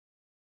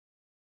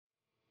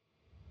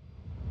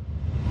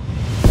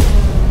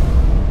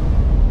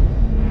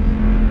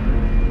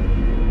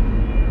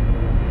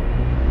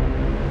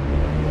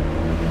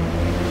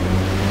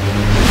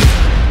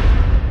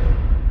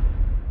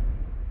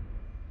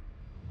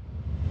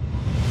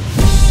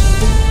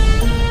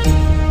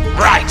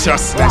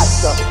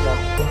righteousness.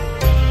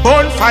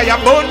 Bonfire,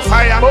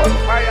 bonfire,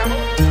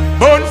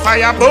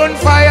 bonfire,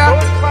 bonfire.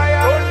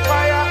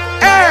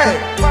 Hey,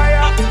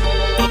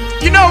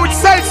 you know it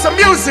sells some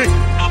music.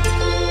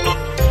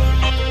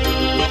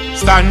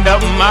 Stand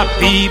up, my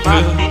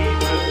people.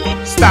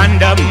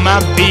 Stand up, my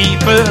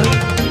people.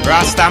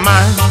 Rasta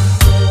man,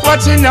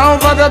 watching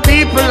over the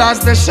people as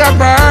the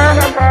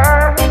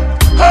shepherd.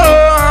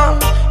 Oh,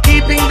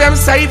 keeping them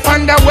safe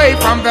and away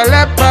from the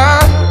leper.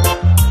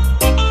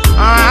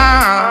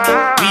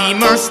 We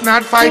must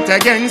not fight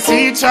against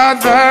each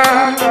other.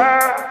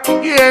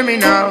 You hear me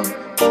now?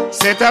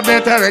 Set a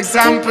better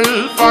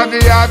example for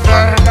the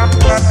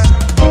others.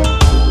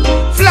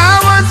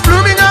 Flowers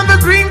blooming on the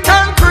green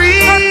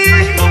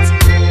concrete.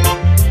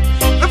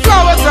 The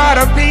flowers are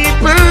the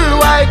people,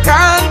 why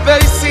can't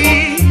they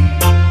see?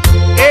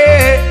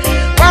 Hey,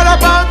 what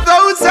about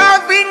those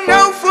having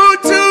no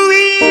food to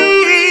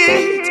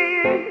eat?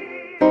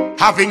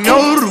 Having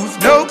no roof,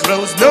 no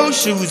clothes, no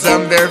shoes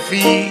on their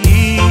feet.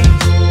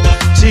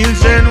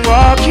 Children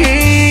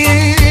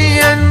walking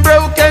in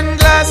broken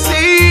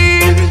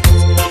glasses.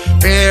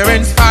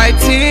 Parents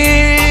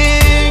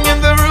fighting in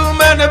the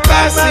room and the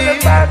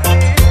passage.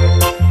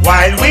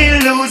 While we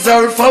lose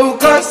our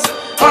focus,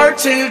 our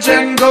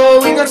children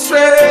going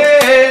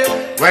astray.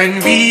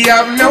 When we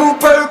have no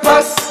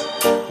purpose,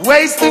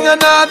 wasting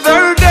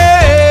another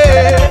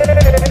day.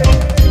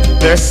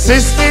 The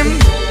system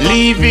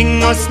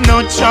leaving us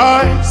no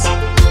choice.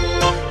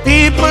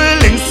 People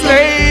in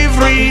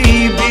slavery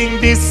being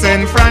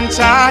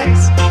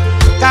disenfranchised.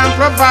 Can't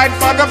provide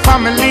for the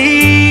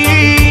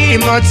family,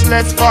 much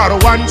less for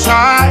one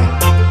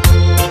child.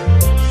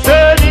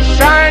 Sun is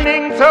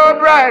shining so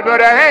bright,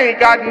 but I ain't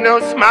got no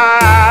smile.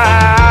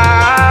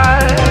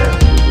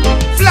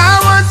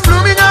 Flowers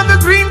blooming on the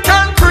green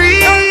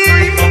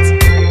concrete.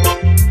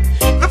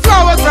 The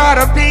flowers are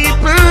the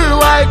people,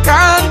 why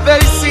can't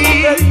they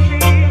see?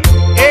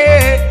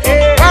 Hey,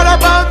 what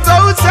about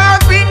those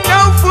having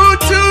no food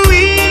to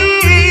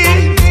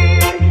eat?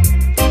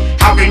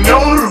 Having no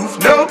roof,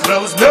 no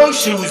clothes, no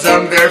shoes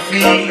on their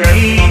feet.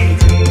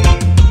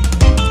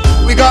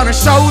 We're gonna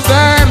show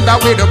them that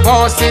we're the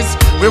bosses.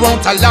 We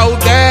won't allow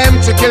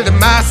them to kill the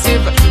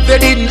massive. They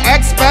didn't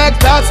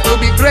expect us to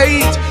be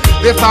great.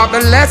 They thought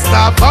the less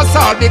of us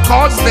all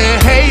because they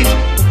hate.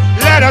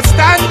 Let us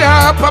stand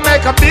up and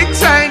make a big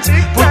change.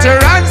 Put your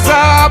hands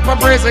up and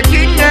praise the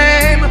King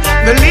name.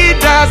 The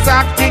leaders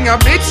acting a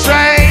bit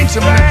strange,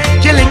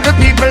 killing the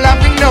people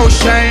having no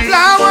shame.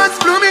 Flowers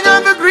blooming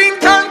on the green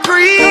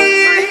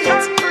concrete.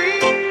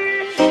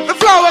 The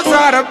flowers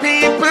are the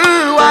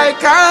people, why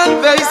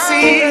can't they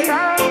see?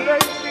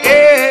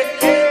 Yeah.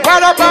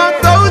 What about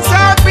those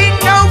having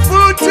no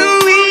food to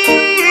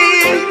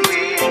eat?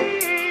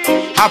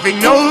 Having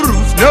no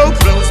roof, no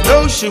clothes,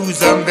 no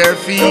shoes on their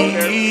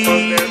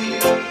feet.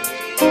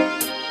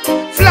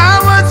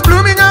 Flowers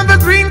blooming on the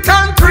green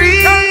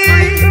concrete.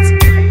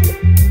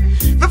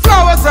 The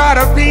flowers are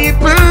the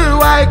people,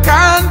 why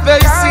can't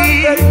they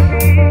see?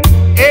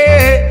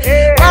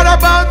 Yeah. What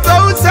about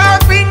those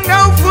having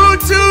no food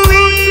to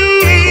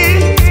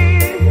eat?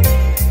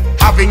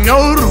 Having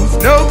no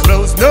roof, no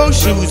clothes, no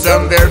shoes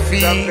on their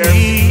feet.